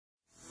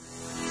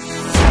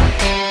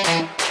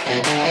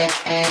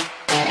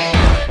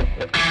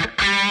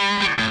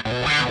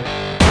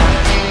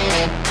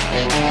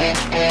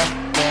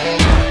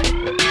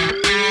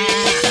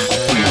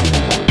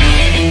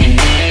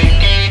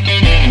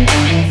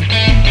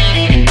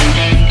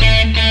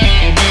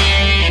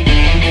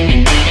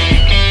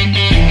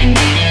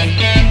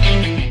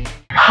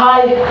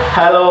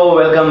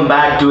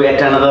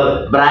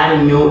brand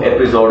new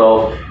episode of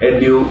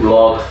Edu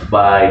Vlogs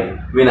by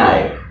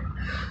Vinayak.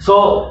 So,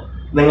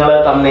 നിങ്ങൾ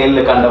തമ്മിൽ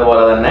കണ്ട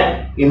പോലെ തന്നെ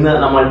ഇന്ന്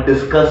നമ്മൾ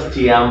ഡിസ്കസ്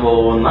ചെയ്യാൻ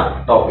പോകുന്ന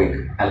ടോപ്പിക്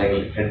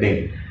അല്ലെങ്കിൽ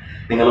ഹെഡിങ്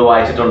നിങ്ങൾ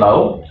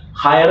വായിച്ചിട്ടുണ്ടാവും.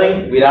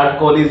 Hiring Virat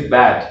കോഹ്ലിസ്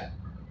bat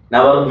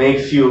never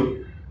makes you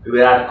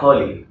Virat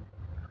Kohli.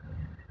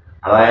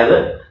 അതായത്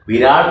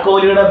വിരാട്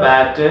കോഹ്ലിയുടെ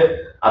ബാറ്റ്,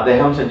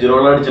 അദ്ദേഹം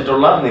സെഞ്ചുറികൾ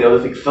അടിച്ചിട്ടുള്ള,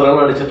 നിരവധി സിക്സറുകൾ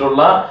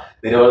അടിച്ചിട്ടുള്ള,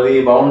 നിരവധി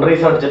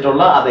ബൗണ്ടറീസ്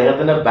അടിച്ചിട്ടുള്ള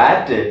അദ്ദേഹത്തിന്റെ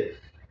ബാറ്റ്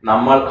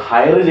നമ്മൾ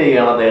ഹയർ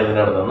ചെയ്യുകയാണ്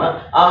അദ്ദേഹത്തിന്റെ അടുത്ത് നിന്ന്.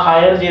 ആ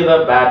ഹയർ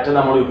ചെയ്ത ബാറ്റ്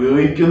നമ്മൾ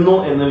ഉപയോഗിക്കുന്നു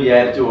എന്ന്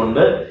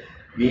വിചാരിച്ചുകൊണ്ട്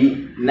we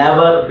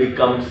never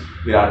becomes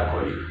Virat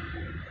Kohli.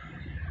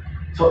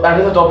 So that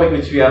is a topic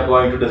which we are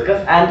going to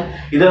discuss. And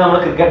ഇത് നമ്മൾ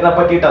ക്രിക്കറ്റിനെ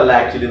പറ്റിയിട്ടല്ല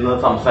ആക്ച്വലി ഇന്ന്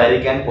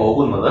സംസാരിക്കാൻ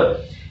പോകുന്നത്.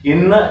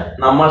 ഇന്ന്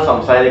നമ്മൾ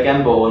സംസാരിക്കാൻ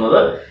പോകുന്നത്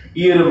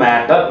ഈ ഒരു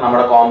മാറ്റർ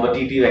നമ്മുടെ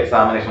കോമ്പറ്റീറ്റീവ്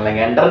എക്സാമിനേഷൻ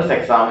അല്ലെങ്കിൽ എൻട്രൻസ്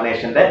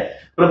എക്സാമിനേഷന്റെ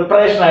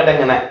പ്രിപ്പറേഷൻ ആയിട്ട്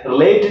എങ്ങനെ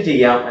റിലേറ്റ്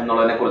ചെയ്യാം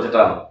എന്നുള്ളതിനെ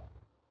കുറിച്ചിട്ടാണ്.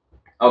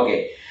 ഓക്കെ,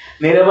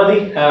 നിരവധി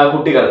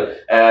കുട്ടികൾ,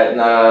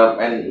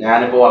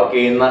 ഞാനിപ്പോൾ വർക്ക്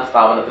ചെയ്യുന്ന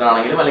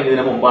സ്ഥാപനത്തിലാണെങ്കിലും അല്ലെങ്കിൽ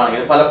ഇതിന്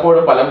മുമ്പാണെങ്കിലും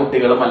പലപ്പോഴും പല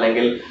കുട്ടികളും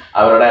അല്ലെങ്കിൽ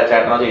അവരുടെ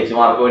ചേട്ടനോ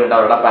ചേച്ചിമാർക്കോ വേണ്ടിയിട്ട്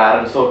അവരുടെ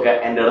പാരൻസും ഒക്കെ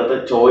എൻ്റെ അടുത്ത്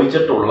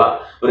ചോദിച്ചിട്ടുള്ള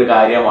ഒരു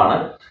കാര്യമാണ്,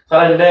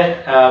 സാർ എൻ്റെ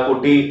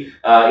കുട്ടി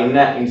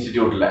ഇന്ന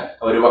ഇൻസ്റ്റിറ്റ്യൂട്ടില്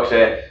ഒരു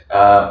പക്ഷേ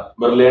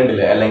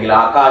ബെർലിനിലെ അല്ലെങ്കിൽ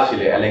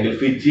ആകാശിലെ അല്ലെങ്കിൽ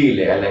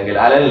ഫിജിയിലെ അല്ലെങ്കിൽ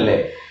അലനിലെ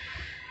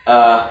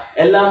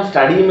എല്ലാം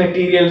സ്റ്റഡി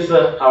മെറ്റീരിയൽസ്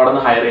അവിടെ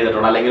നിന്ന് ഹയർ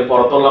ചെയ്തിട്ടുണ്ട്, അല്ലെങ്കിൽ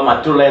പുറത്തുള്ള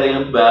മറ്റുള്ള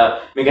ഏതെങ്കിലും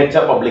മികച്ച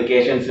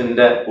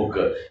പബ്ലിക്കേഷൻസിന്റെ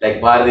book like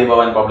Bharati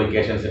Bhavan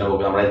പബ്ലിക്കേഷൻസിന്റെ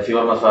book, നമ്മുടെ എച്ച്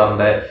വർമ്മ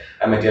സാറിന്റെ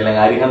മെറ്റീരിയൽ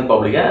അല്ലെങ്കിൽ അരിഹന്ത്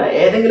പബ്ലിക്കേഷൻ,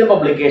 ഏതെങ്കിലും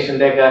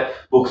പബ്ലിക്കേഷന്റെ ഒക്കെ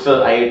ബുക്സ്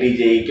IIT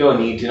ജെയ്ക്കോ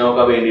നീറ്റിനോ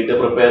ഒക്കെ വേണ്ടിയിട്ട്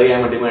പ്രിപ്പയർ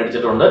ചെയ്യാൻ വേണ്ടി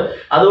മേടിച്ചിട്ടുണ്ട്.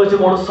 അത് വെച്ച്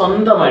മോൻ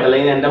സ്വന്തമായിട്ട്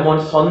അല്ലെങ്കിൽ എൻ്റെ മോൻ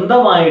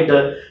സ്വന്തമായിട്ട്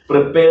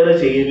പ്രിപ്പയർ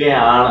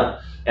ചെയ്യുകയാണ്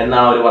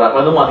എന്നാണ് അവർ പറയുന്നത്. അപ്പൊ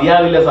അത്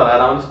മതിയാവില്ല സാർ,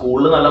 കാരണം അവൻ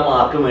സ്കൂളിൽ നല്ല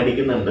മാർക്ക്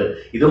മേടിക്കുന്നുണ്ട്,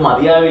 ഇത്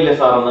മതിയാവില്ല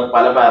സാർ എന്ന്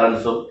പല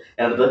പാരൻസും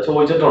എൻ്റെ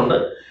ചോദിച്ചിട്ടുണ്ട്.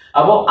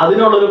 അപ്പോൾ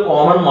അതിനുള്ളൊരു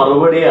കോമൺ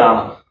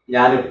മറുപടിയാണ്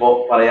ഞാനിപ്പോ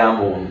പറയാൻ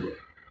പോകുന്നത്.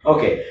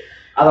 ഓക്കെ,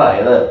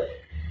 അതായത്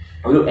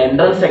ഒരു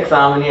എൻട്രൻസ്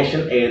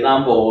എക്സാമിനേഷൻ എഴുതാൻ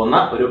പോകുന്ന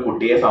ഒരു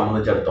കുട്ടിയെ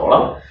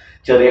സംബന്ധിച്ചിടത്തോളം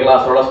ചെറിയ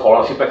ക്ലാസ്സിലുള്ള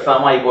സ്കോളർഷിപ്പ്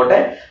എക്സാം ആയിക്കോട്ടെ,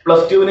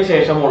 +2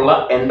 ശേഷമുള്ള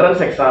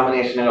എൻട്രൻസ്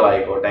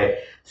എക്സാമിനേഷനുകളായിക്കോട്ടെ,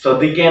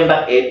 ശ്രദ്ധിക്കേണ്ട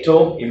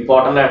ഏറ്റവും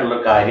ഇമ്പോർട്ടൻ്റ് ആയിട്ടുള്ള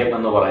കാര്യം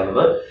എന്ന്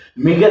പറയുന്നത്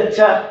മികച്ച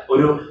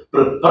ഒരു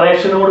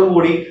പ്രിപ്പറേഷനോട്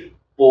കൂടി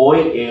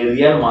പോയി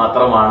എഴുതിയാൽ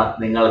മാത്രമാണ്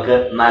നിങ്ങൾക്ക്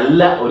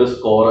നല്ല ഒരു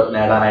സ്കോർ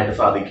നേടാനായിട്ട്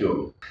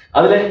സാധിക്കുകയുള്ളൂ.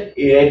 അതിൽ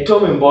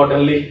ഏറ്റവും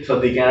ഇമ്പോർട്ടൻ്റ്ലി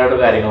ശ്രദ്ധിക്കാനായിട്ട്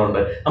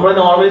കാര്യങ്ങളുണ്ട്. നമ്മൾ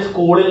നോർമലി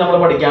സ്കൂളിൽ നമ്മൾ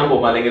പഠിക്കാൻ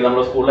പോകും അല്ലെങ്കിൽ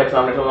നമ്മൾ സ്കൂളിൽ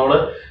എക്സാമിനേഷൻ നമ്മൾ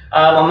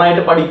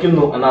നന്നായിട്ട്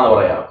പഠിക്കുന്നു എന്നാണ്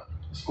പറയാറ്,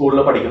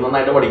 സ്കൂളിൽ പഠിക്കുന്നു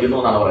നന്നായിട്ട് പഠിക്കുന്നു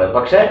എന്നാണ് പറയുന്നത്.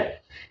 പക്ഷേ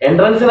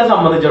എൻട്രൻസിനെ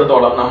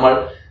സംബന്ധിച്ചിടത്തോളം നമ്മൾ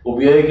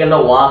ഉപയോഗിക്കേണ്ട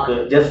വാക്ക്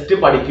ജസ്റ്റ്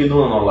പഠിക്കുന്നു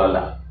എന്നുള്ളതല്ല,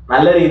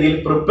 നല്ല രീതിയിൽ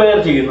പ്രിപ്പയർ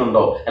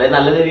ചെയ്യുന്നുണ്ടോ അല്ലെങ്കിൽ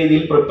നല്ല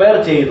രീതിയിൽ പ്രിപ്പയർ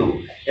ചെയ്തു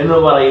എന്ന്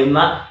പറയുന്ന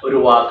ഒരു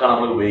വാക്കാണ്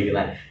നമ്മൾ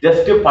ഉപയോഗിക്കുന്നത്.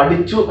 ജസ്റ്റ്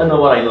പഠിച്ചു എന്ന്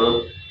പറയുന്നതും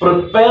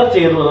പ്രിപ്പയർ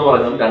ചെയ്തു എന്ന്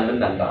പറയുന്നതും രണ്ടും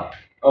രണ്ടാണ്.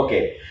 ഓക്കെ,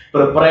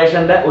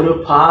 പ്രിപ്പറേഷന്റെ ഒരു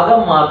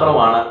ഭാഗം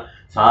മാത്രമാണ്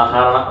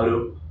സാധാരണ ഒരു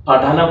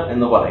പഠനം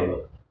എന്ന്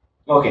പറയുന്നത്.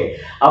 ഓക്കെ,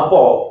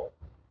 അപ്പോ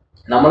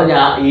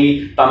ഞാൻ ഈ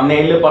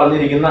തംബ്നെയിലിൽ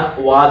പറഞ്ഞിരിക്കുന്ന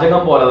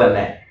വാചകം പോലെ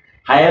തന്നെ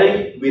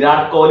hiring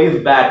Virat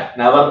കോഹ്ലിസ് bat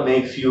never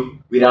makes you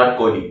Virat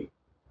Kohli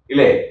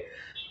ഇല്ലേ,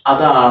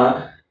 അതാണ്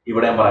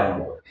ഇവിടെ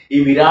പറയാനുള്ളത്. ഈ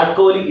വിരാട്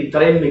കോഹ്ലി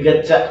ഇത്രയും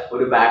മികച്ച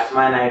ഒരു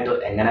ബാറ്റ്സ്മാൻ ആയിട്ട്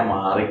എങ്ങനെ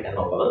മാറി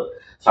എന്നുള്ളത്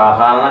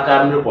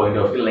സാധാരണക്കാരൻ്റെ ഒരു പോയിന്റ്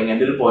ഓഫ് വ്യൂ അല്ലെങ്കിൽ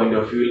എൻ്റെ ഒരു പോയിന്റ്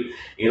ഓഫ് വ്യൂവിൽ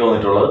എനിക്ക്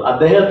തോന്നിയിട്ടുള്ളത്,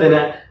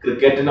 അദ്ദേഹത്തിന്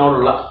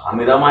ക്രിക്കറ്റിനോടുള്ള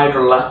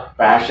അമിതമായിട്ടുള്ള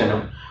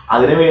പാഷനും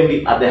അതിനുവേണ്ടി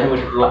അദ്ദേഹം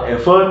ഇട്ടിട്ടുള്ള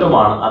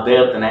എഫേർട്ടുമാണ്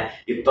അദ്ദേഹത്തിനെ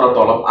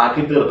ഇത്രത്തോളം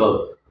ആക്കി തീർത്തത്.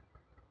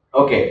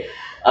 ഓക്കെ,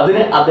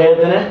 അതിന്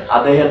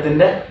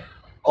അദ്ദേഹത്തിന്റെ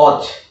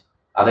കോച്ച്,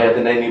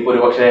 അദ്ദേഹത്തിന്റെ ഇനിയിപ്പോൾ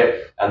ഒരു പക്ഷേ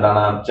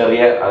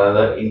ചെറിയ,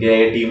 അതായത് ഇന്ത്യ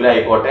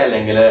ടീമിലായിക്കോട്ടെ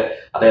അല്ലെങ്കിൽ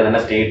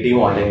അദ്ദേഹത്തിന്റെ സ്റ്റേറ്റ്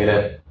ടീമോ അല്ലെങ്കിൽ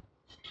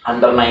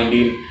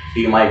അണ്ടർ-19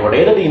 ടീം ആയിക്കോട്ടെ,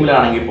 ഏത്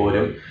ടീമിലാണെങ്കിൽ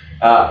പോലും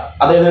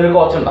അദ്ദേഹത്തിന് ഒരു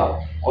കോച്ച് ഉണ്ടാവും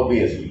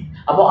ഒബ്വിയസ്ലി.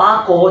 അപ്പോൾ ആ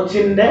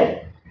കോച്ചിന്റെ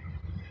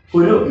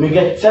ഒരു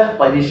മികച്ച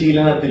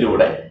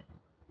പരിശീലനത്തിലൂടെ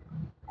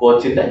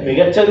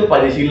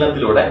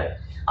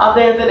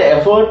അദ്ദേഹത്തിന്റെ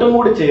എഫേർട്ടും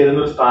കൂടി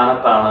ചേരുന്ന ഒരു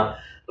സ്ഥാനത്താണ്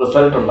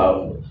റിസൾട്ട്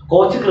ഉണ്ടാകുന്നത്.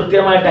 കോച്ച്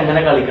കൃത്യമായിട്ട്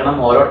എങ്ങനെ കളിക്കണം,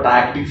 ഓരോ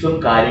ടാക്ടിക്സും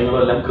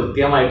കാര്യങ്ങളും എല്ലാം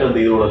കൃത്യമായിട്ട് എന്ത്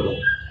ചെയ്തു കൊടുക്കും,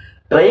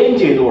 ട്രെയിൻ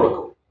ചെയ്തു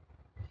കൊടുക്കും.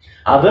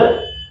 അത്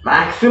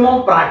മാക്സിമം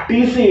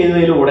പ്രാക്ടീസ്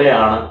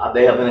ചെയ്തതിലൂടെയാണ്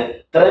അദ്ദേഹത്തിന്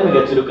ഇത്രയും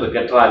മികച്ചൊരു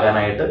ക്രിക്കറ്റർ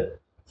ആകാനായിട്ട്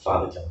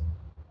സാധിച്ചത്.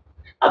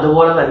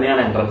 അതുപോലെ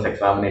തന്നെയാണ് എൻട്രൻസ്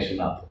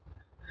എക്സാമിനേഷനകത്ത്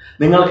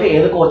നിങ്ങൾക്ക്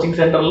ഏത് കോച്ചിങ്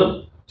സെന്ററിലും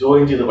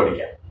ജോയിൻ ചെയ്ത്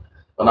പഠിക്കാം.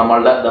 അപ്പൊ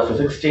നമ്മളുടെ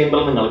ഫിസിക്സ്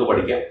ചേംബറിൽ നിങ്ങൾക്ക്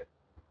പഠിക്കാം,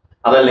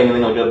 അതല്ലെങ്കിൽ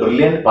നിങ്ങൾക്ക്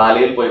ബ്രില്യൻറ്റ്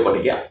പാലയിൽ പോയി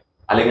പഠിക്കാം,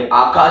 അല്ലെങ്കിൽ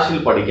ആകാശിൽ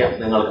പഠിക്കാം,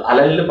 നിങ്ങൾക്ക്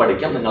അലനിൽ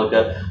പഠിക്കാം, നിങ്ങൾക്ക്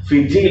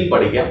ഫിജിയിൽ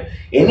പഠിക്കാം.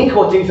 Any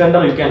coaching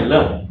centre you can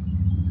learn.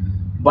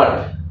 But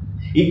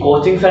ഈ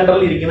കോച്ചിങ്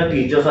സെന്ററിൽ ഇരിക്കുന്ന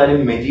ടീച്ചേഴ്സ്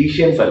ആരും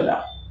മെജീഷ്യൻസ് അല്ല.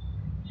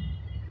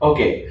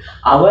 ഓക്കെ,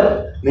 അവർ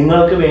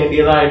നിങ്ങൾക്ക്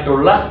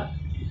വേണ്ടിയതായിട്ടുള്ള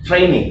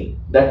ട്രെയിനിങ്,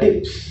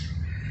 ടിപ്സ്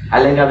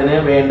അല്ലെങ്കിൽ അതിന്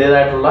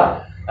വേണ്ടതായിട്ടുള്ള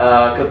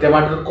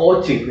കൃത്യമായിട്ടൊരു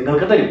കോച്ചിങ്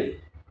നിങ്ങൾക്ക് തരും,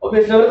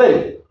 ഒബ്വിയസ്ലി അവർ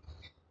തരും.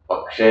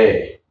 പക്ഷേ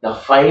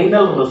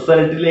ഫൈനൽ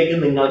റിസൾട്ടിലേക്ക്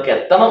നിങ്ങൾക്ക്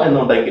എത്തണം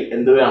എന്നുണ്ടെങ്കിൽ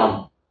എന്ത് വേണം,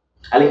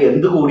 അല്ലെങ്കിൽ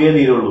എന്ത് കൂടിയേ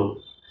തീരുള്ളൂ,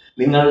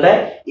 നിങ്ങളുടെ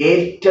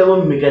ഏറ്റവും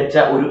മികച്ച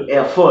ഒരു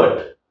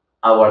എഫേർട്ട്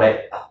അവിടെ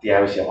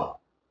അത്യാവശ്യമാണ്.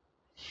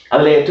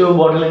 അതിൽ ഏറ്റവും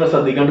ഇമ്പോർട്ടൻ്റ് നിങ്ങൾ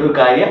ശ്രദ്ധിക്കേണ്ട ഒരു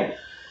കാര്യം,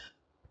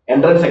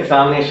 എൻട്രൻസ്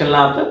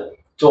എക്സാമിനേഷനിനകത്ത്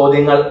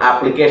ചോദ്യങ്ങൾ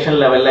ആപ്ലിക്കേഷൻ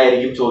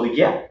ലെവലിലായിരിക്കും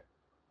ചോദിക്കുക.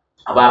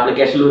 അപ്പോൾ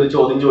ആപ്ലിക്കേഷനിൽ ഒരു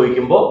ചോദ്യം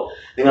ചോദിക്കുമ്പോൾ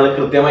നിങ്ങൾ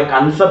കൃത്യമായി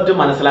കൺസെപ്റ്റ്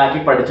മനസ്സിലാക്കി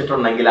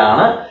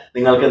പഠിച്ചിട്ടുണ്ടെങ്കിലാണ്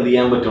നിങ്ങൾക്ക് എന്ത്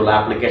ചെയ്യാൻ പറ്റുള്ളൂ,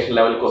 ആപ്ലിക്കേഷൻ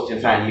ലെവൽ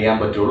ക്വസ്റ്റ്യൻസ് ഹാൻഡിൽ ചെയ്യാൻ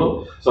പറ്റുള്ളൂ.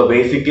 സോ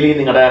ബേസിക്കലി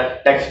നിങ്ങളുടെ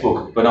ടെക്സ്റ്റ്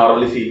ബുക്ക്, ഇപ്പോൾ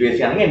നോർമലി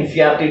CBSE ആണെങ്കിൽ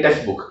NCERT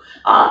ടെക്സ്റ്റ് ബുക്ക്,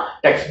 ആ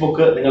ടെക്സ്റ്റ്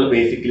ബുക്ക് നിങ്ങൾ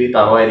ബേസിക്കലി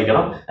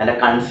തറവായിരിക്കണം. അതിൻ്റെ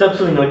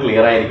കൺസെപ്റ്റ്സ് നിങ്ങൾ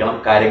ക്ലിയർ ആയിരിക്കണം,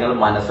 കാര്യങ്ങൾ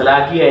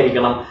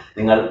മനസ്സിലാക്കിയായിരിക്കണം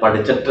നിങ്ങൾ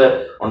പഠിച്ചിട്ട്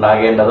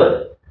ഉണ്ടാകേണ്ടത്.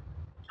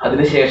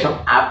 അതിനുശേഷം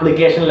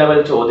ആപ്ലിക്കേഷൻ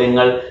ലെവൽ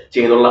ചോദ്യങ്ങൾ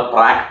ചെയ്തുള്ള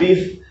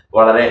പ്രാക്ടീസ്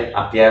വളരെ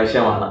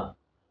അത്യാവശ്യമാണ്.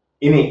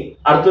 ഇനി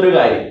അടുത്തൊരു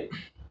കാര്യം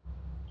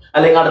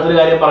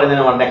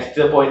പറയുന്നതിന് മുമ്പ്,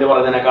 നെക്സ്റ്റ് പോയിന്റ്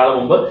പറയുന്നതിനേക്കാൾ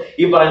മുമ്പ്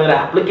ഈ പറയുന്ന ഒരു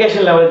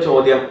ആപ്ലിക്കേഷൻ ലെവൽ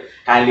ചോദ്യം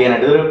ഹാൻഡിൽ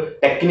ചെയ്യാനായിട്ട് ഇതൊരു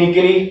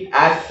technically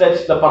as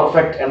such the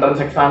perfect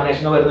entrance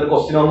examination വരുന്ന ഒരു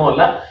ക്വസ്റ്റ്യൻ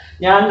ഒന്നുമല്ല,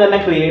 ഞാൻ തന്നെ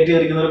ക്രിയേറ്റ്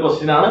ചെയ്തിരിക്കുന്ന ഒരു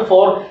ക്വസ്റ്റ്യൻ ആണ്.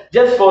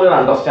 ജസ്റ്റ് ഫോർ ഒരു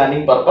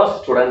അണ്ടർസ്റ്റാൻഡിങ് പർപ്പസ്,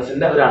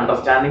 സ്റ്റുഡൻസിന്റെ ഒരു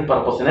അണ്ടർസ്റ്റാൻഡിങ്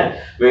പർപ്പസിന്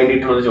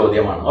വേണ്ടിയിട്ടുള്ള ഒരു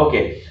ചോദ്യമാണ്.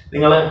 ഓക്കെ,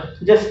 നിങ്ങൾ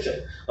ജസ്റ്റ്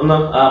ഒന്ന്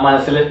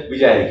മനസ്സിൽ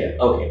വിചാരിക്കുക.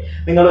 ഓക്കെ,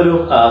 നിങ്ങളൊരു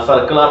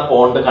സർക്കുലർ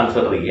പോണ്ട്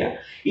കൺസിഡർ ചെയ്യുക.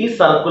 ഈ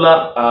സർക്കുലർ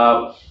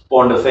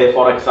പോണ്ട്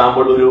ഫോർ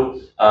എക്സാമ്പിൾ ഒരു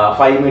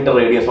 5 മീറ്റർ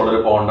റേഡിയസ് ഉള്ള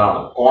ഒരു പോണ്ടാണ്,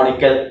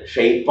 കോണിക്കൽ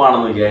ഷേപ്പ്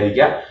ആണെന്ന്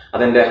വിചാരിക്കുക.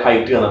 അതിന്റെ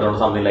ഹൈറ്റ് തന്നിട്ടുണ്ട്,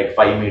 സംതിങ് ലൈക്ക്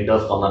 5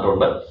 meters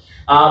തന്നിട്ടുണ്ട്.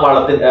 ആ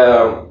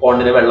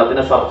പോണ്ടിന്റെ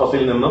വെള്ളത്തിന്റെ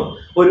സർഫസിൽ നിന്നും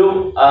ഒരു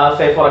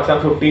ഫോർ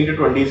എക്സാമ്പിൾ 15 to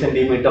 20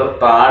 centimeter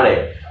താഴെ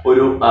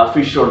ഒരു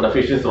ഫിഷ് ഉണ്ട്.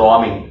 Fish is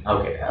roaming.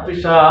 Okay,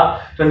 fish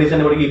 20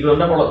 centimeter keep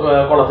ചെയ്തുകൊണ്ട്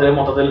കുളത്തിൽ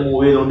മൊത്തത്തിൽ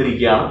മൂവ്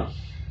ചെയ്തുകൊണ്ടിരിക്കുകയാണ്.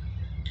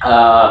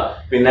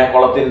 പിന്നെ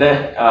കുളത്തിന്റെ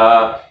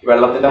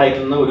വെള്ളത്തിന്റെ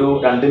ഹൈറ്റിൽ നിന്ന് ഒരു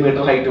 2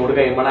 meter ഹൈറ്റ് കൂടി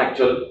കഴിയുമ്പോൾ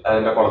ആക്ച്വൽ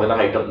അതിന്റെ കുളത്തിന്റെ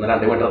ഹൈറ്റ് എത്തുന്നത്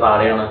 2 meter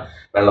താഴെയാണ്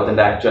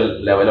വെള്ളത്തിന്റെ ആക്ച്വൽ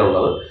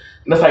ലെവലുള്ളത്.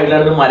 പിന്നെ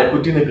സൈഡിലായിട്ട് ഒരു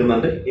മരക്കുറ്റി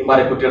നിൽക്കുന്നുണ്ട്. ഈ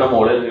മരക്കുറ്റിയുടെ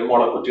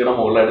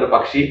മുകളിലായിട്ട് ഒരു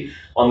പക്ഷി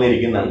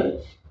വന്നിരിക്കുന്നുണ്ട്.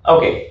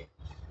 ഓക്കെ,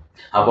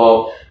 അപ്പോ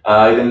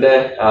ഇതിന്റെ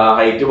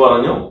ഹൈറ്റ്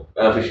പറഞ്ഞു,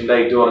 ഫിഷിന്റെ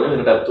ഹൈറ്റ് പറഞ്ഞു,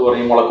 ഇതിന്റെ ഡെപ്ത്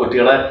പറഞ്ഞു.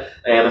 മുളക്കുറ്റിയുടെ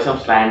ഏകദേശം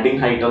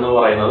സ്ലാൻഡിങ് ഹൈറ്റ് എന്ന്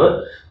പറയുന്നത്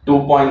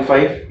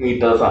 2.5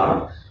 meters ആണ്.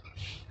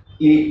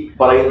 ഈ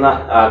പറയുന്ന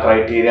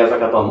ക്രൈറ്റീരിയാസ്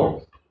ഒക്കെ തന്നു.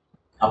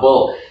 അപ്പോൾ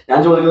ഞാൻ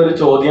ചോദിക്കുന്ന ഒരു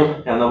ചോദ്യം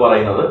എന്ന്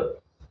പറയുന്നത്,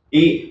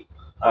 ഈ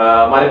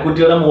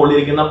മരക്കുറ്റിയുടെ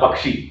മുകളിലിരിക്കുന്ന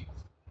പക്ഷി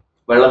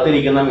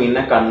വെള്ളത്തിലിരിക്കുന്ന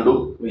മീനിനെ കണ്ടു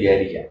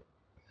വിചാരിക്കാം.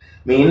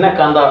 മീനിനെ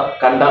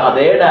കണ്ട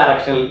അതേ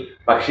ഡയറക്ഷനിൽ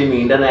പക്ഷി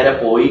മീനിന്റെ നേരെ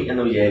പോയി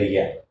എന്ന്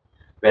വിചാരിക്കുക.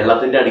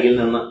 വെള്ളത്തിന്റെ അടിയിൽ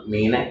നിന്ന്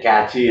മീനെ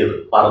ക്യാച്ച് ചെയ്ത്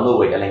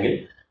പറന്നുപോയി, അല്ലെങ്കിൽ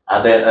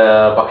അത്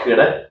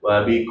പക്ഷിയുടെ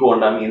ബീക്ക്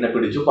കൊണ്ട് ആ മീനിനെ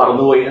പിടിച്ചു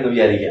പറന്നുപോയി എന്ന്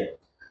വിചാരിക്കാം.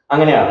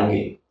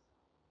 അങ്ങനെയാണെങ്കിൽ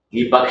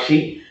ഈ പക്ഷി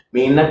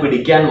മീനിനെ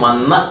പിടിക്കാൻ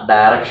വന്ന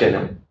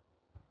ഡയറക്ഷനും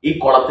ഈ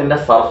കുളത്തിന്റെ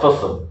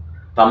സർഫസും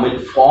തമ്മിൽ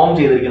ഫോം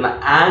ചെയ്തിരിക്കുന്ന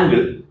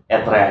ആംഗിൾ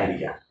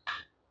എത്രയായിരിക്കാം?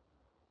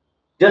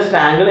 ജസ്റ്റ്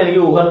ആംഗിൾ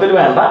എനിക്ക് ഊഹത്തിൽ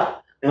വേണ്ട,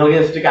 നിങ്ങൾക്ക്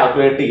ജസ്റ്റ്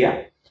കാൽക്കുലേറ്റ് ചെയ്യാം.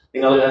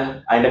 നിങ്ങൾ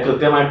അതിന്റെ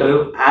കൃത്യമായിട്ടൊരു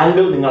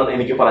ആംഗിൾ നിങ്ങൾ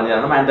എനിക്ക് പറഞ്ഞു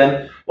തരണം. And then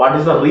what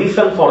is the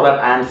reason for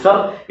that answer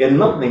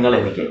എന്നും നിങ്ങൾ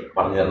എനിക്ക്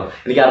പറഞ്ഞു തരണം.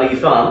 എനിക്ക് ആ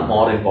റീസൺ ആണ്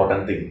മോർ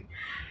ഇമ്പോർട്ടൻറ്റ് തിങ്.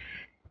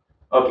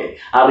 ഓക്കെ,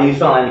 ആ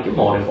റീസൺ ആണ് എനിക്ക്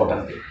മോർ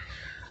ഇമ്പോർട്ടൻറ്റ് തിങ്.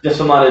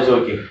 ജസ്റ്റ് ഒന്ന് ആലോചിച്ച്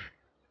നോക്കി.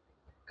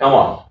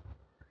 കമോൺ,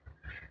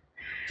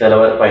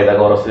 ചിലവർ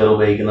പൈതഗോറസ്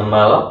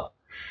ഉപയോഗിക്കുന്നുണ്ടാകാം,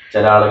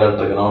 ചില ആളുകൾ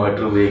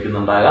trigonometry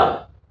ഉപയോഗിക്കുന്നുണ്ടാകാം,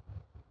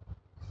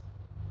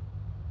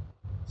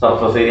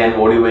 surface area and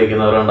body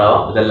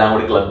ഉപയോഗിക്കുന്നവരുണ്ടാവാം, ഇതെല്ലാം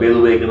കൂടി ക്ലബ് ചെയ്ത്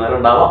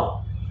ഉപയോഗിക്കുന്നവരുണ്ടാവാം.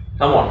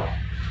 കമോൺ,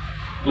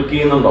 ക്ലിക്ക്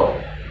ചെയ്യുന്നുണ്ടോ?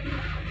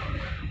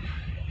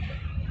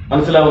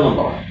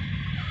 മനസ്സിലാവുന്നുണ്ടോ?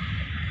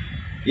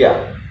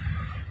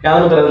 ഞാൻ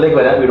ഉത്തരത്തിലേക്ക്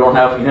വരാം. We don't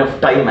have enough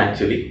time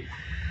actually.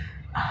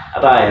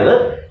 അതായത്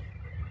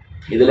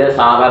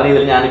സാധാരണ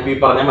ഇതിൽ ഞാനിപ്പോൾ ഈ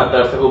പറഞ്ഞ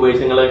മെത്തേഡ്സ് ഒക്കെ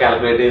ഉപയോഗിച്ച് നിങ്ങൾ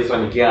കാൽക്കുലേറ്റ് ചെയ്ത്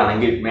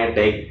ശ്രമിക്കുകയാണെങ്കിൽ it may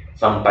take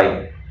some time.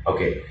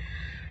 Okay,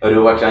 ഒരു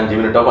പക്ഷേ 5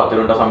 മിനിറ്റോ 10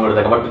 മിനിറ്റോ സമയം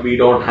എടുത്തേക്കാം. But we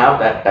don't have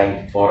that time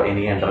for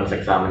any entrance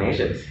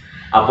examinations.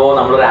 അപ്പോൾ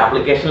നമ്മളൊരു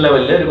ആപ്ലിക്കേഷൻ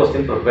ലെവലിൽ ഒരു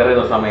ക്വസ്റ്റ്യൻ പ്രിപ്പയർ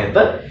ചെയ്യുന്ന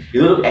സമയത്ത്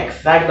ഇതൊരു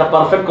എക്സാക്ട്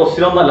പെർഫെക്റ്റ്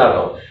ക്വസ്റ്റ്യൻ ഒന്നല്ല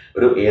കേട്ടോ.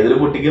 ഏതൊരു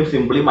കുട്ടിക്കും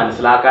സിംപ്ലി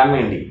മനസ്സിലാക്കാൻ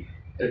വേണ്ടി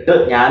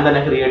ഞാൻ തന്നെ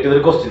ക്രിയേറ്റ്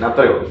ചെയ്തൊരു ക്വസ്റ്റ്യൻ,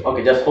 അത്രയേ ഉള്ളൂ. Okay,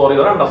 just for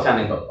your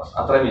understanding purpose,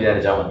 അത്രയും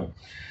വിചാരിച്ചാൽ മതി.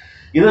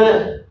 ഇത്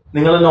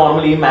നിങ്ങൾ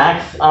നോർമലി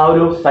മാത്സ് ആ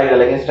ഒരു സൈഡ്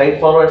അല്ലെങ്കിൽ സ്ട്രൈറ്റ്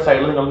ഫോർവേഡ്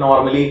സൈഡിൽ നിങ്ങൾ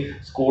നോർമലി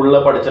സ്കൂളിൽ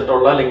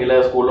പഠിച്ചിട്ടുള്ള അല്ലെങ്കിൽ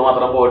സ്കൂളിൽ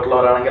മാത്രം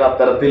പോയിട്ടുള്ളവരാണെങ്കിൽ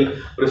അത്തരത്തിൽ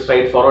ഒരു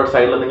സ്ട്രൈറ്റ് ഫോർവേഡ്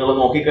സൈഡിൽ നിങ്ങൾ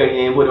നോക്കിക്കഴിഞ്ഞ്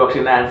കഴിയുമ്പോൾ ഒരു പക്ഷേ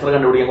ഇതിന്റെ ആൻസർ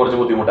കണ്ടുപിടിക്കാൻ കുറച്ച്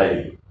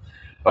ബുദ്ധിമുട്ടായിരിക്കും.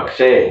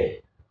 പക്ഷേ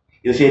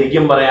ഇത്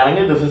ശരിക്കും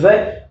പറയുകയാണെങ്കിൽ this is A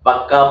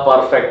pucca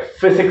perfect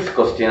physics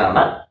question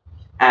ആണ്.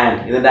 ആൻഡ്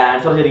ഇതിന്റെ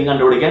ആൻസർ ശരിക്കും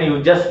കണ്ടുപിടിക്കാൻ you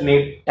just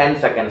need 10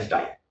 seconds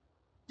time.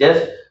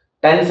 Just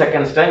 10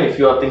 seconds time if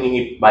you are thinking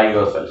it by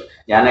your self.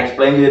 ഞാൻ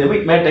explain ചെയ്തിരുമ്പോൾ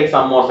it may take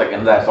some more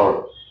seconds, that's all.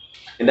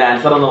 ഇതിന്റെ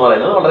answer എന്ന്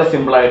പറയുന്നത് വളരെ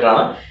simple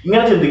ആയിട്ടാണ്.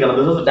 ഇങ്ങനെ ചിന്തിക്കണം,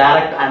 this is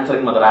direct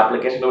answering method.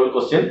 Application level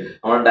question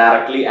നമ്മൾ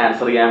directly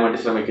answer ചെയ്യാൻ വേണ്ടി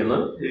ശ്രമിക്കുന്ന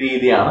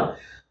രീതിയാണ്.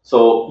 So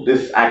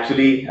this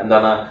actually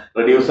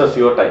reduces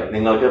your time.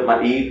 നിങ്ങൾക്ക്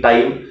ഈ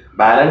ടൈം,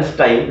 ബാലൻസ്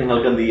ടൈം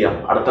നിങ്ങൾക്ക് എന്ത് ചെയ്യാം,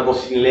 അടുത്ത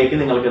ക്വസ്റ്റ്യനിലേക്ക്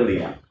നിങ്ങൾക്ക് എന്ത്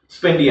ചെയ്യാം,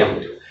 സ്പെൻഡ് ചെയ്യാൻ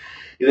പറ്റും.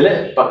 ഇതില്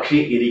പക്ഷി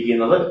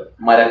ഇരിക്കുന്നത്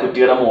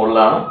മരക്കുറ്റിയുടെ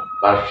മുകളിലാണ്,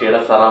 പക്ഷിയുടെ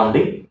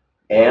സറൗണ്ടിങ്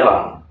എയർ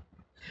ആണ്.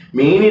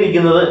 മീൻ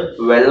ഇരിക്കുന്നത്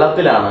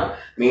വെള്ളത്തിലാണ്,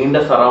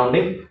 മീനിന്റെ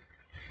സറൗണ്ടിങ്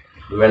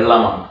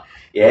വെള്ളമാണ്.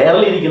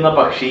 എയറിലിരിക്കുന്ന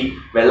പക്ഷി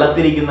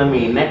വെള്ളത്തിലിരിക്കുന്ന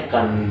മീനിനെ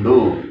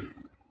കണ്ടു.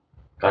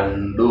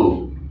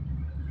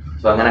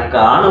 സോ അങ്ങനെ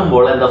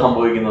കാണുമ്പോൾ എന്താ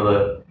സംഭവിക്കുന്നത്?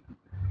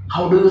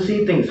 How do you see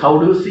things? How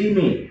do you see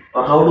me?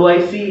 Or how do I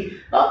see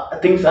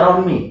things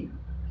around me?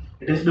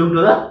 It is due to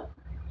the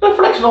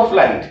Reflection of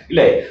light.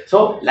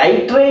 So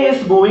light ray is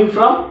moving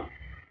from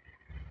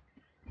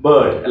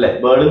bird.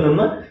 Bird in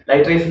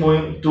light ray is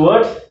moving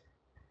towards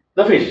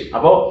the fish.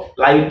 Now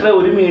light ray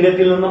one medium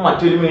till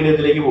another medium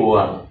till like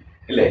go.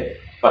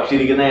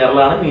 Pakshi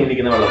airline,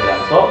 meaning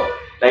so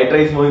light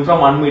ray is moving from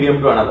one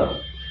medium to another.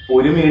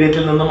 One medium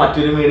till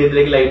another medium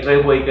like light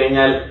ray boy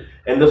kanyal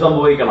and the some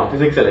boy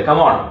physics. Come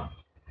on.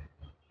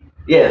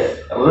 Yes,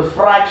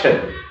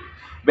 refraction.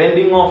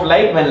 Bending of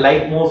light when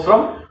light moves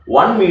from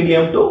one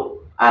medium to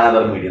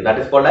another medium. That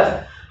is called as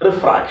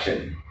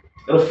refraction.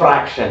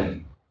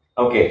 Refraction.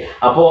 Okay.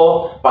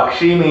 Apo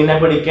Pakshi meena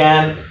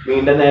padikan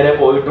meenda nere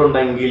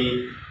poyittundengil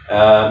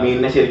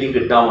meena sherikum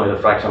kittamo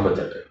refraction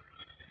vechittu.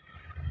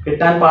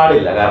 Kittan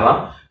paadilla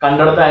karanam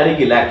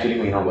kandadathaayirikkilla actually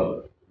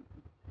meenullathu.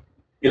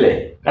 Ille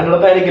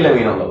kandadathaayirikkilla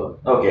meenullathu.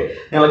 Okay.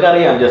 Ningalku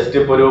ariyam just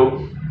ipo oru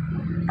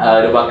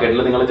bucket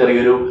നിങ്ങൾ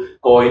ചെറിയൊരു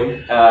coin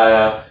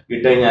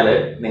ഇട്ട് കഴിഞ്ഞാൽ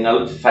നിങ്ങൾ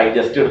side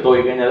just എടുത്ത്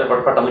പോയി കഴിഞ്ഞാൽ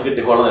പെട്ടെന്ന്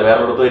കിട്ടിക്കോളുന്നത്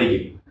വേറെ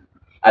എടുത്തായിരിക്കും.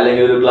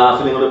 അല്ലെങ്കിൽ ഒരു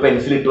ഗ്ലാസ് നിങ്ങൾ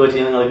പെൻസിൽ ഇട്ട് വെച്ച്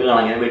നിങ്ങൾക്ക്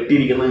കാണാം, ഇങ്ങനെ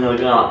വെട്ടിയിരിക്കുന്നത്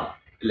നിങ്ങൾക്ക് കാണാം,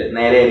 ഇല്ല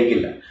നേരെ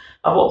ആയിരിക്കില്ല.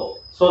 അപ്പോൾ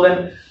സോ ദെൻ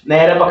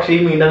നേരെ പക്ഷേ ഈ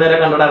മീൻ്റെ നേരെ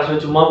കണ്ട ഡയറക്ഷൻ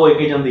ചുമ്മാ പോയി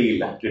കഴിഞ്ഞാൽ എന്ത്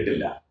ചെയ്യില്ല,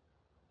 കിട്ടില്ല.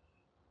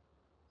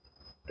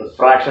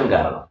 റിഫ്രാക്ഷൻ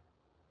കാരണം.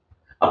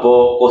 അപ്പോൾ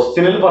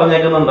ക്വസ്റ്റ്യനിൽ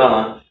പറഞ്ഞേക്കുന്ന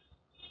എന്താണ്,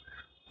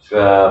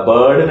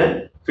 ബേർഡിന്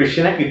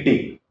ഫിഷിനെ കിട്ടി,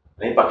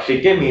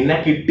 പക്ഷിക്ക് മീനിനെ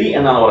കിട്ടി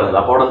എന്നാണ് പറയുന്നത്.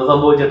 അപ്പോൾ അവിടെ എന്ത്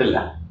സംഭവിച്ചിട്ടില്ല,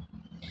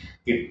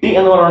 കിട്ടി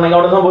എന്ന് പറഞ്ഞിട്ടുണ്ടെങ്കിൽ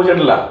അവിടെ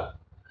സംഭവിച്ചിട്ടില്ല,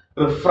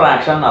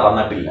 റിഫ്രാക്ഷൻ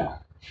നടന്നിട്ടില്ല.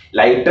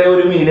 ലൈറ്റ്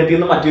ഒരു മീഡിയത്തിൽ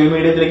നിന്ന് മറ്റൊരു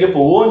മീഡിയത്തിലേക്ക്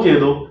പോവുകയും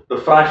ചെയ്തു,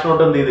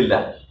 റിഫ്രാക്ഷനോട്ട് എന്ത് ചെയ്തില്ല,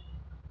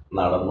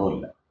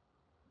 നടന്നുമില്ല.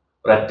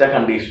 ഒരൊറ്റ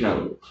കണ്ടീഷനേ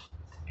ഉള്ളൂ.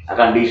 ആ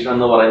കണ്ടീഷൻ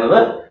എന്ന് പറയുന്നത്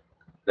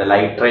the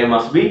light ray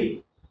must be,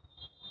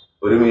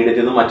 ഒരു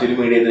മീഡിയത്തിൽ നിന്ന് മറ്റൊരു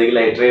മീഡിയത്തിലേക്ക്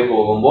ലൈറ്റ് റേ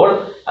പോകുമ്പോൾ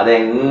അത്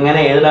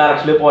എങ്ങനെ ഏത്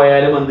ഡയറക്ഷനിൽ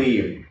പോയാലും എന്ത്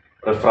ചെയ്യും,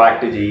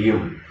 റിഫ്രാക്ട്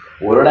ചെയ്യും.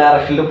 ഒരു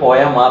ഡയറക്ഷനിൽ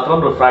പോയാൽ മാത്രം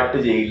റിഫ്രാക്ട്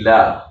ചെയ്യില്ല.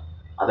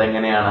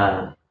 അതെങ്ങനെയാണ്?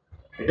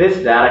 It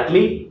is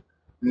directly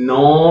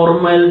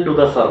normal to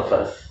the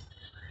surface.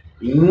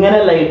 ഇങ്ങനെ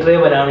ലൈറ്റ് റേ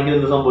വരാണെങ്കിൽ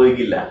എന്ത്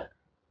സംഭവിക്കില്ല,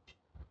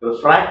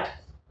 റിഫ്രാക്ട്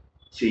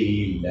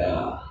ചെയ്യില്ല.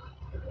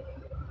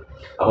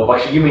 അപ്പൊ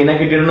പക്ഷിക്ക് മീനെ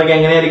കിട്ടിയിട്ടുണ്ടെങ്കിൽ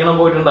എങ്ങനെയായിരിക്കണം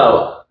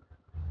പോയിട്ടുണ്ടാവുക,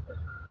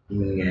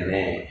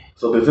 ഇങ്ങനെ.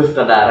 So this is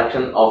the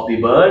direction of the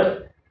bird,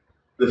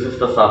 this is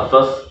the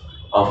surface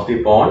of the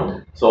pond.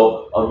 So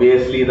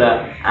obviously the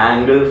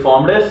angle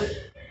formed is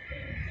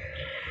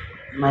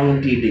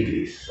 90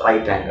 degrees,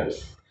 right angles.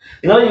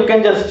 You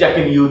can just check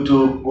in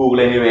YouTube,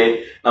 Google anyway.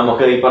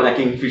 നമുക്ക് ഈ പറഞ്ഞ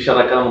king Fisher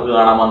ഒക്കെ നമുക്ക്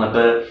കാണാൻ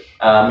വന്നിട്ട്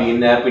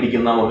മീനിനെ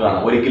പിടിക്കുന്ന നമുക്ക്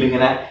കാണാം. ഒരിക്കലും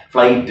ഇങ്ങനെ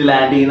ഫ്ലൈറ്റ്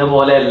ലാൻഡ് ചെയ്യുന്ന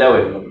പോലെ അല്ല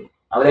വരുന്നത്.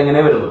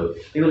 അവരെങ്ങനെ വരുന്നത്,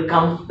 they will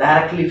come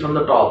directly from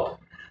the top,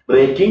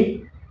 breaking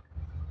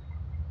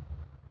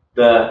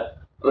the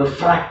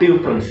refractive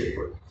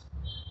principle.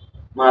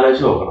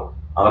 ആലോചിച്ച് നോക്കണം.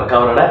 അവർക്ക്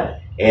അവരുടെ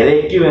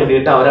ഇരയ്ക്ക്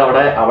വേണ്ടിയിട്ട്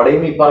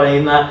അവിടെയും ഈ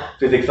പറയുന്ന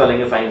ഫിസിക്സ്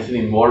അല്ലെങ്കിൽ സയൻസിന്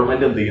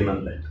ഇൻവോൾവ്മെന്റ് എന്ത്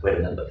ചെയ്യുന്നുണ്ട്,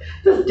 വരുന്നുണ്ട്.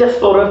 Just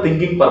for A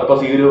thinking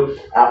purpose. ഈ ഒരു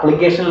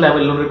ആപ്ലിക്കേഷൻ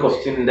ലെവലിലുള്ള ഒരു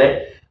ക്വസ്റ്റ്യൻ്റെ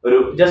ഒരു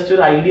ജസ്റ്റ്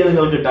ഒരു ഐഡിയ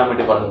നിങ്ങൾക്ക് കിട്ടാൻ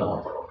വേണ്ടി പറഞ്ഞത്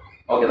മാത്രം.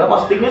 Okay, the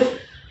first thing is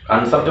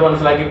concept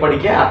മനസ്സിലാക്കി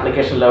പഠിക്കുക,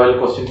 ആപ്ലിക്കേഷൻ ലെവൽ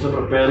ക്വസ്റ്റ്യൻസ്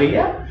പ്രിപ്പയർ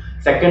ചെയ്യുക.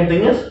 Second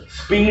thing is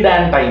speed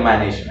and time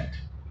management.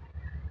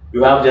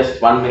 You have just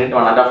 1 minute,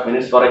 1.5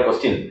 minutes four A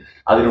question.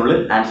 അതിനുള്ളിൽ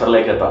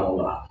ആൻസറിലേക്ക്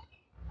എത്താനുള്ളതാണ്.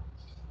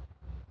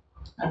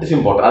 That is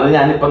important. അത്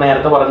ഞാനിപ്പോൾ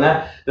നേരത്തെ പറഞ്ഞ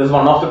this is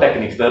one of the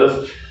techniques. There is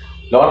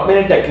lot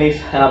many techniques.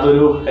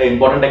 അതൊരു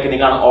important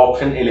ടെക്നിക്കാണ്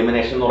option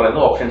elimination എന്ന്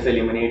പറയുന്നത്. Options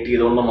eliminate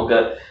ചെയ്തുകൊണ്ട് നമുക്ക്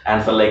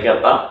ആൻസറിലേക്ക്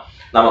എത്താം.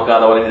 നമുക്ക്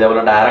അതേപോലെ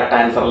ഇതേപോലെ ഡയറക്റ്റ്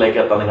ആൻസറിലേക്ക്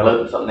എത്താം. നിങ്ങൾ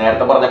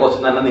നേരത്തെ പറഞ്ഞ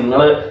ക്വസ്റ്റ്യൻ തന്നെ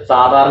നിങ്ങൾ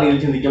സാധാരണ ഇതിൽ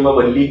ചിന്തിക്കുമ്പോൾ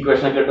വലിയ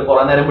ഇക്വേഷനൊക്കെ ഇട്ട്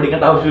കുറേ നേരം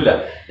പിടിക്കേണ്ട ആവശ്യമില്ല.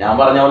 ഞാൻ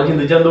പറഞ്ഞ പോലെ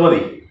ചിന്തിച്ചാൽ എന്ത് മതി,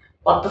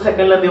 10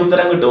 സെക്കൻഡിൽ എന്ത്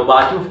ഉത്തരം കിട്ടും.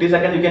 ബാക്കി 50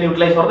 seconds you can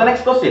utilise for the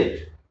next question.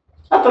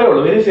 അത്രേ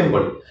ഉള്ളൂ, വെരി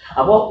സിമ്പിൾ.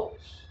 അപ്പോൾ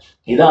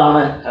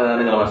ഇതാണ്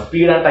നിങ്ങൾ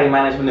speed and time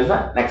management is A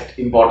next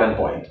important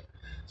point.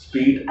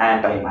 Speed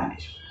and time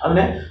management.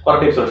 അതിന് കുറേ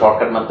ടിപ്സ്, ഷോർട്ട്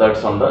കട്ട്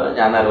മെത്തേഡ്സ് ഉണ്ട്.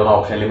 ഞാൻ നേരത്തെ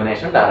option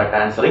elimination, direct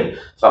answering,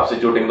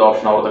 substituting the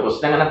option over the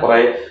question, അങ്ങനെ കുറേ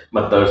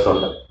മെത്തേഡ്സ്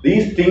ഉണ്ട്.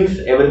 These things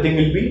everything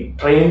will be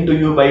train to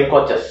you by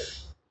coaches.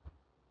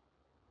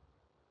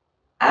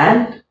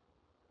 And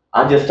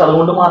ആ just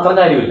അതുകൊണ്ട് മാത്രം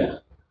കാര്യമില്ല.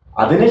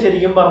 അതിന്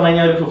ശരിക്കും പറഞ്ഞു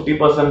കഴിഞ്ഞാൽ ഒരു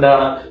 50%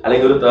 ആണ്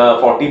അല്ലെങ്കിൽ ഒരു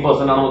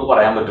 40% ആണ് നമുക്ക്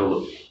പറയാൻ പറ്റുള്ളൂ.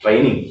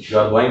 Training, you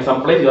are going some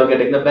place, you are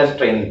getting the best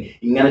training.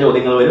 ഇങ്ങനെ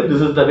ചോദ്യങ്ങൾ വരും,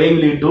 this is the way you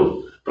need to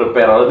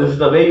prepare, or this is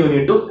the way you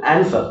need to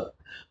answer.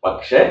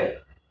 പക്ഷേ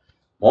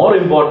more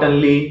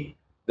importantly,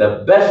 the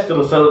best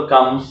result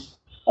comes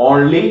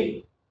only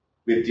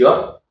with your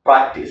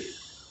practice.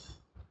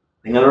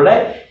 നിങ്ങളുടെ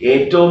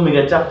ഏറ്റവും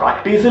മികച്ച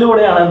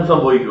പ്രാക്ടീസിലൂടെയാണ് എന്ത്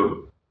സംഭവിക്കുള്ളൂ,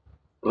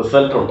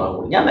 result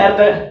ഉണ്ടാവുള്ളൂ. ഞാൻ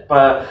നേരത്തെ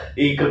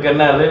ഈ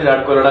ക്രിക്കറ്റിന്റെ കാര്യത്തിൽ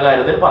വിരാട് കോഹ്ലിയുടെ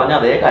കാര്യത്തിൽ പറഞ്ഞ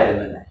അതേ കാര്യം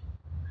തന്നെ.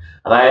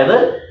 അതായത്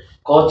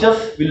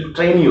coaches will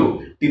train U,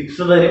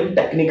 tips തരും,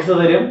 ടെക്നിക്സ്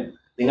തരും,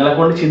 നിങ്ങളെ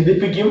കൊണ്ട്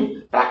ചിന്തിപ്പിക്കും,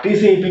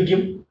 പ്രാക്ടീസ്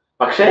ചെയ്യിപ്പിക്കും.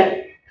 പക്ഷേ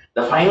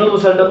ദ ഫൈനൽ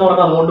റിസൾട്ട് എന്ന്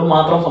പറഞ്ഞാൽ അതുകൊണ്ട്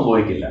മാത്രം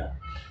സംഭവിക്കില്ല.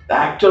 The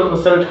actual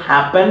result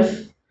happens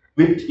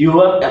with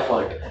your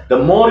effort. The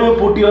more you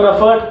put your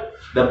effort,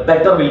 the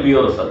better will be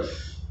your results.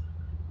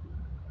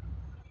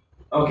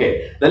 Okay,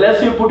 the less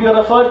you put your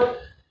effort,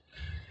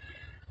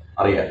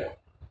 അറിയാലോ.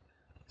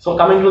 So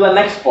coming to the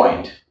next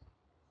point,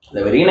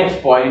 the very next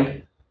point,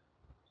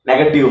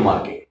 negative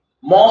marking.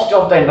 Most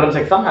of the entrance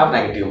exam have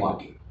negative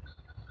marking.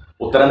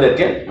 ഉത്തരം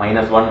തെറ്റിയാൽ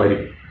 -1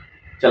 വരും.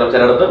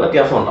 ചിലയിടത്ത്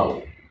വ്യത്യാസം ഉണ്ടാവും.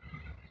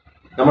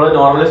 നമ്മൾ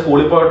normally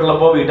സ്കൂളിൽ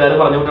പോയിട്ടുള്ളപ്പോൾ വീട്ടുകാർ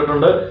പറഞ്ഞു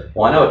വിട്ടിട്ടുണ്ട്,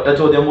 മോനെ ഒറ്റ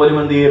ചോദ്യം പോലും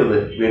എന്ത് ചെയ്യരുത്,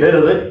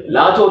 വിടരുത്,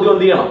 എല്ലാ ചോദ്യവും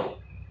എന്ത് ചെയ്യണം,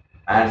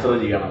 ആൻസർ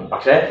ചെയ്യണം.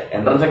 പക്ഷെ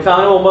എൻട്രൻസ്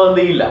എക്സാമിന് പോകുമ്പോൾ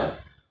എന്ത് ചെയ്യില്ല,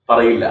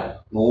 പറയില്ല.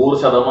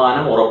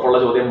 100% ഉറപ്പുള്ള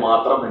ചോദ്യം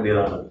മാത്രം എന്ത്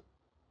ചെയ്താണ്,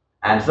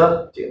 ആൻസർ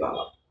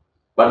ചെയ്താണ്.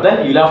 But then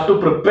you have to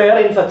prepare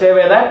in such a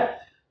way that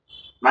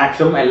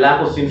maximum എല്ലാ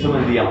ക്വസ്റ്റ്യൻസും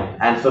എന്ത് ചെയ്യണം,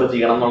 ആൻസർ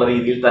ചെയ്യണം എന്നുള്ള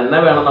രീതിയിൽ തന്നെ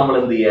വേണം നമ്മൾ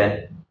എന്ത് ചെയ്യാൻ,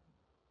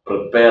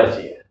 പ്രിപ്പയർ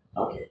ചെയ്യാൻ.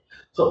 Okay,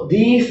 so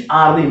these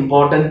are the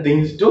important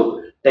things to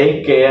take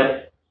care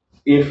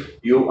if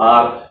you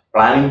are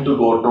planning to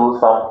go to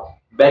some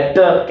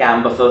better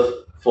campuses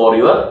for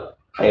your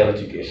higher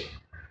education.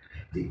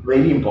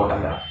 Very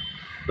important.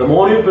 The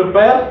more you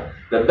prepare,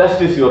 the best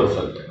is your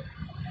result.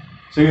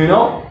 So you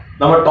know,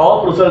 നമ്മുടെ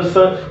top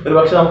results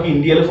ഒരുപക്ഷെ നമുക്ക്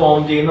ഇന്ത്യയിൽ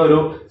form ചെയ്യുന്ന ഒരു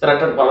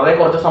selected വളരെ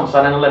കുറച്ച്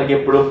സംസ്ഥാനങ്ങളിലായിരിക്കും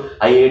എപ്പോഴും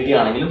IIT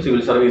ആണെങ്കിലും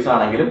സിവിൽ സർവീസ്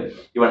ആണെങ്കിലും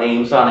ഇവൺ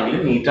എയിംസ്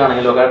ആണെങ്കിലും നീറ്റ്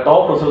ആണെങ്കിലും ഒക്കെ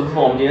ടോപ്പ് റിസൾട്ട്സ്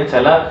ഫോം ചെയ്യുന്ന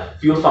ചില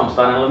ഫ്യൂ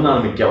സംസ്ഥാനങ്ങളിൽ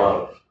നിന്നാണ്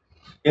മിക്കവാറും.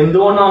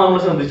 എന്തുകൊണ്ടാണ്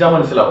നമ്മൾ ശ്രദ്ധിച്ചാൽ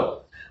മനസ്സിലാവും.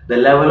 The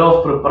level of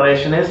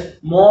preparation is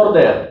more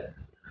there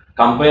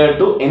compared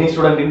to any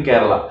student in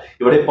Kerala.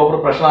 ഇവിടെ ഇപ്പോൾ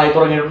പ്രിപ്പറേഷൻ ആയി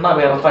തുടങ്ങിയിട്ടുണ്ട്,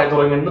 അവയർനെസ് ആയി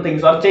തുടങ്ങിയിട്ടുണ്ട്,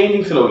 things are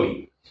changing slowly.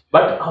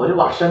 But അവർ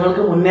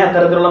വർഷങ്ങൾക്ക് മുന്നേ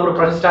അത്തരത്തിലുള്ള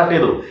പ്രിപ്പറേഷൻ സ്റ്റാർട്ട്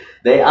ചെയ്തു.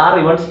 They are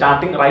even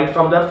starting right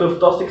from their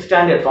 5th or 6th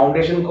standard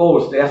foundation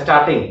course. They are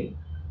starting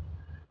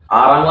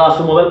 6ാം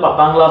class മുതൽ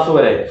 10ാം ക്ലാസ്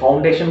വരെ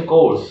ഫൗണ്ടേഷൻ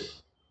കോഴ്സ്.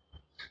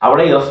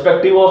 അവിടെ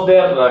irrespective of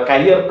their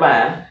career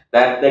plan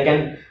that they can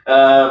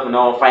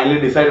finally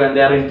decide when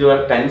they are into a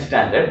 10th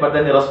standard, but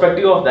then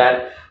irrespective of that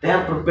they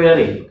are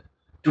preparing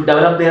to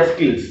develop their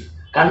skills,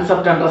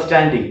 concept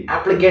understanding,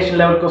 application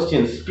level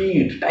questions,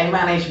 speed, time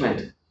management.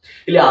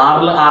 ഇല്ല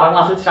 6ാം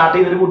ക്ലാസ്സിൽ start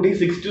ചെയ്തൊരു കുട്ടി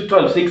 6 to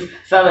 12, 6,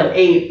 7,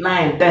 8,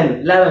 9, 10,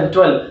 11,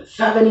 12,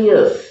 7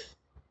 years.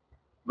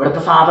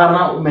 ഇവിടുത്തെ സാധാരണ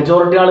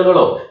majority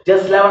ആളുകളോ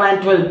just 11 and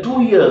 12, 2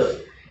 years.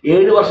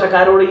 7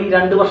 വർഷക്കാരോട് ഈ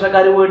 2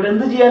 വർഷക്കാർ പോയിട്ട്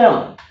എന്ത്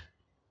ചെയ്യാനാണ്?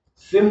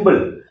 Simple.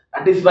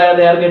 That is why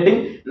they are getting,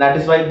 that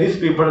is why these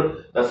people,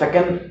 the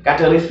second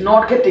category is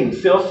not getting.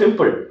 So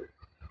simple.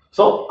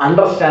 So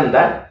understand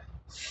that,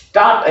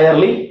 start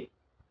early,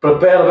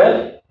 prepare well,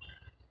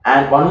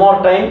 and one more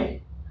time,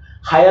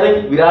 hiring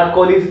Virat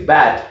Kohli's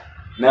bat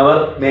never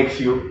makes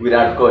you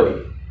Virat Kohli.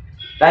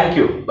 Thank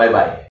you. Bye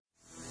bye.